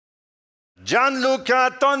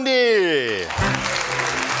Gianluca Tondi.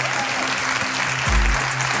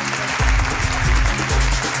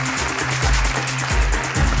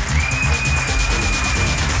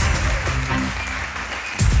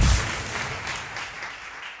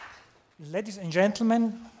 Ladies and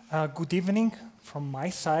gentlemen, good evening from my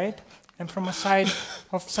side and from a side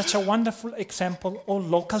of such a wonderful example of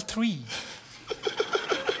local tree.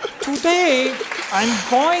 Today,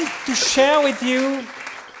 I'm going to share with you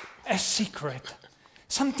a secret,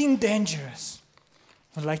 something dangerous.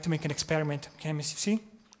 I'd like to make an experiment. Can you see?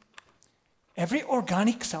 Every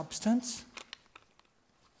organic substance,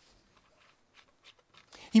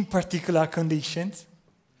 in particular conditions,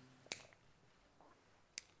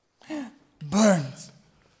 burns.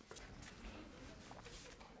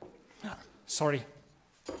 Sorry.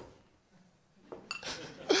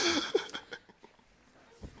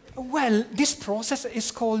 Well, this process is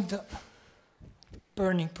called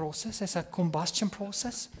burning process. It's a combustion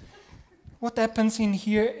process. What happens in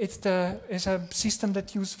here is a system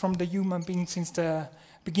that used from the human being since the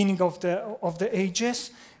beginning of the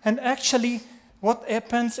ages. And actually, what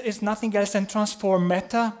happens is nothing else than transform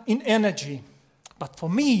matter in energy. But for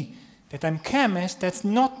me, that I'm chemist, that's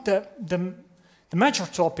not the major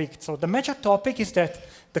topic. So the major topic is that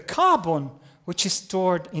the carbon, which is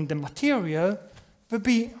stored in the material, will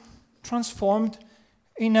be transformed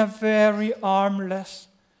in a very harmless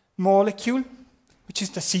molecule, which is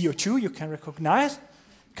the CO2 you can recognize,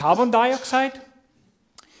 carbon dioxide.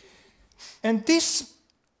 And this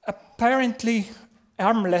apparently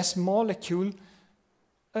harmless molecule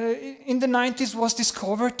in the 90s was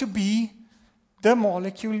discovered to be the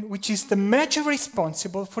molecule which is the major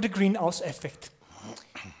responsible for the greenhouse effect.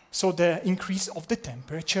 So the increase of the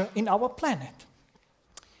temperature in our planet.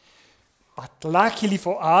 But luckily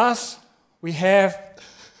for us, we have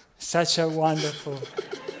such a wonderful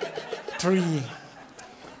tree.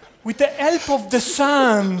 With the help of the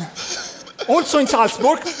sun, also in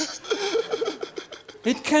Salzburg,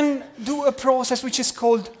 it can do a process which is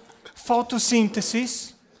called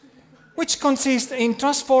photosynthesis, which consists in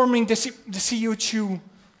transforming the CO2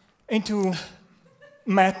 into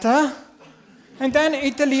matter, and then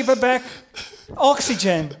it delivers back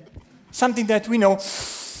oxygen, something that we know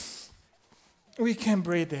we can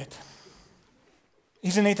breathe it.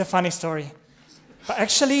 Isn't it a funny story? But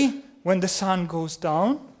actually, when the sun goes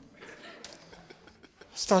down,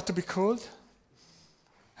 start to be cold,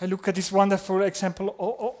 I look at this wonderful example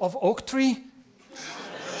of oak tree.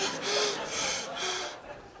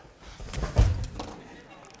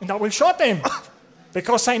 And I will shot him,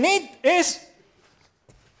 because I need is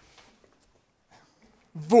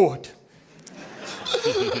wood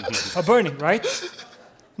for burning, right?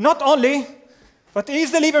 Not only, but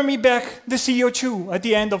he's delivering me back the CO2 at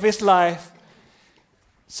the end of his life.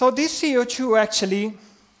 So this CO2 actually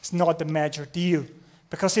is not the major deal,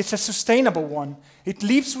 because it's a sustainable one. It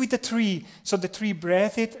lives with the tree, so the tree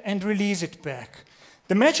breathes it and releases it back.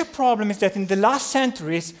 The major problem is that in the last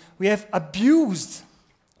centuries, we have abused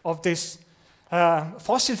of this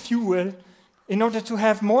fossil fuel in order to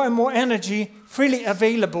have more and more energy freely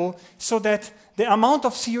available, so that the amount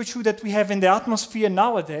of CO2 that we have in the atmosphere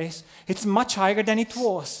nowadays, it's much higher than it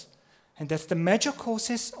was. And that's the major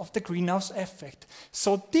causes of the greenhouse effect.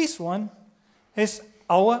 So this one is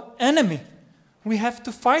our enemy. We have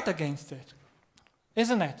to fight against it,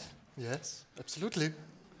 isn't it? Yes, absolutely.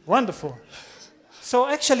 Wonderful. So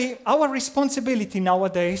actually, our responsibility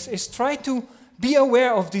nowadays is try to be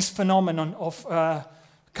aware of this phenomenon of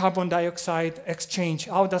carbon dioxide exchange.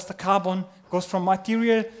 How does the carbon goes from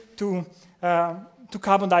material to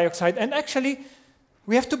carbon dioxide? And actually,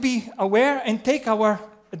 we have to be aware and take our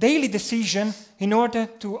daily decision in order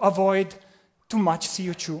to avoid too much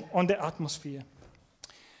CO2 on the atmosphere.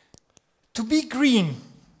 To be green,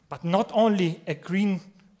 but not only a green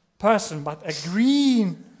person, but a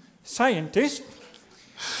green scientist,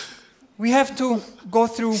 we have to go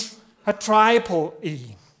through a triple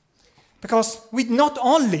E. Because we not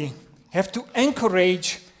only have to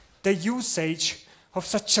encourage the usage of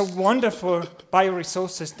such a wonderful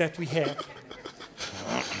bioresources that we have.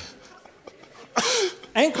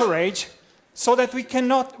 Encourage so that we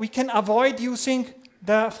can avoid using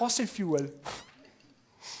the fossil fuel.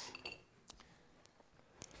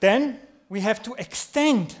 Then we have to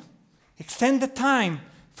extend the time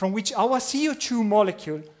from which our CO2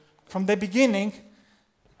 molecule, from the beginning,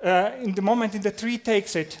 in the moment the tree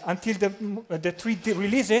takes it until the tree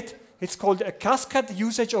releases it, it's called a cascade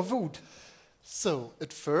usage of wood. So,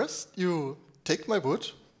 at first, you take my wood,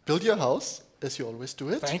 build your house, as you always do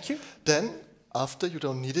it. Thank you. Then after you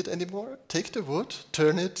don't need it anymore, take the wood,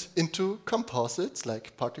 turn it into composites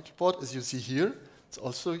like particle board, as you see here. It's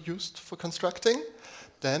also used for constructing.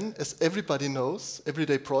 Then, as everybody knows,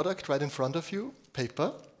 everyday product right in front of you,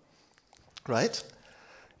 paper, right?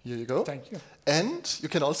 Here you go. Thank you. And you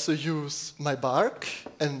can also use my bark,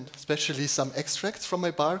 and especially some extracts from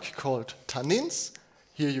my bark called tannins.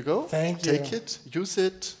 Here you go. Thank you. Take it, use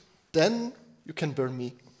it, then you can burn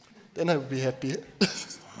me. Then I will be happy.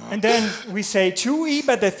 And then we say 2E,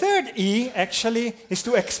 but the third E actually is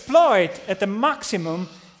to exploit at the maximum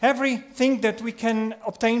everything that we can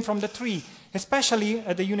obtain from the tree. Especially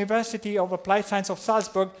at the University of Applied Science of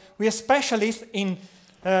Salzburg, we are specialists in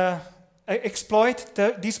exploit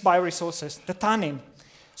these bioresources, the tannin.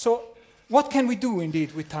 So what can we do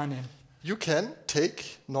indeed with tannin? You can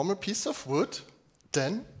take normal piece of wood,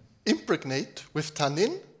 then impregnate with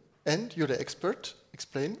tannin, and you're the expert.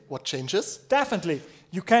 Explain what changes. Definitely.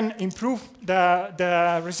 You can improve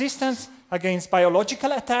the resistance against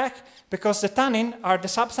biological attack because the tannin are the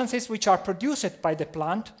substances which are produced by the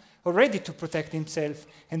plant already to protect himself.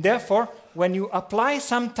 And therefore, when you apply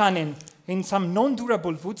some tannin in some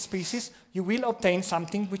non-durable wood species, you will obtain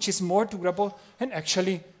something which is more durable and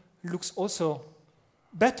actually looks also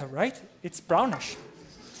better, right? It's brownish.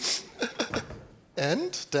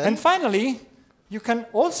 And finally, you can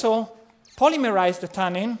also polymerize the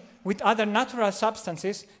tannin with other natural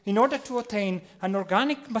substances in order to obtain an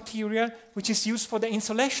organic material which is used for the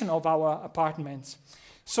insulation of our apartments.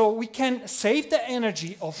 So we can save the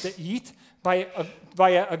energy of the heat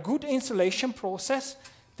via a good insulation process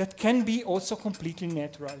that can be also completely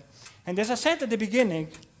natural. And as I said at the beginning,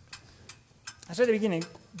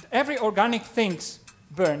 every organic thing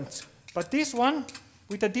burns, but this one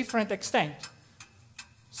with a different extent.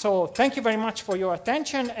 So thank you very much for your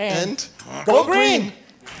attention and go green!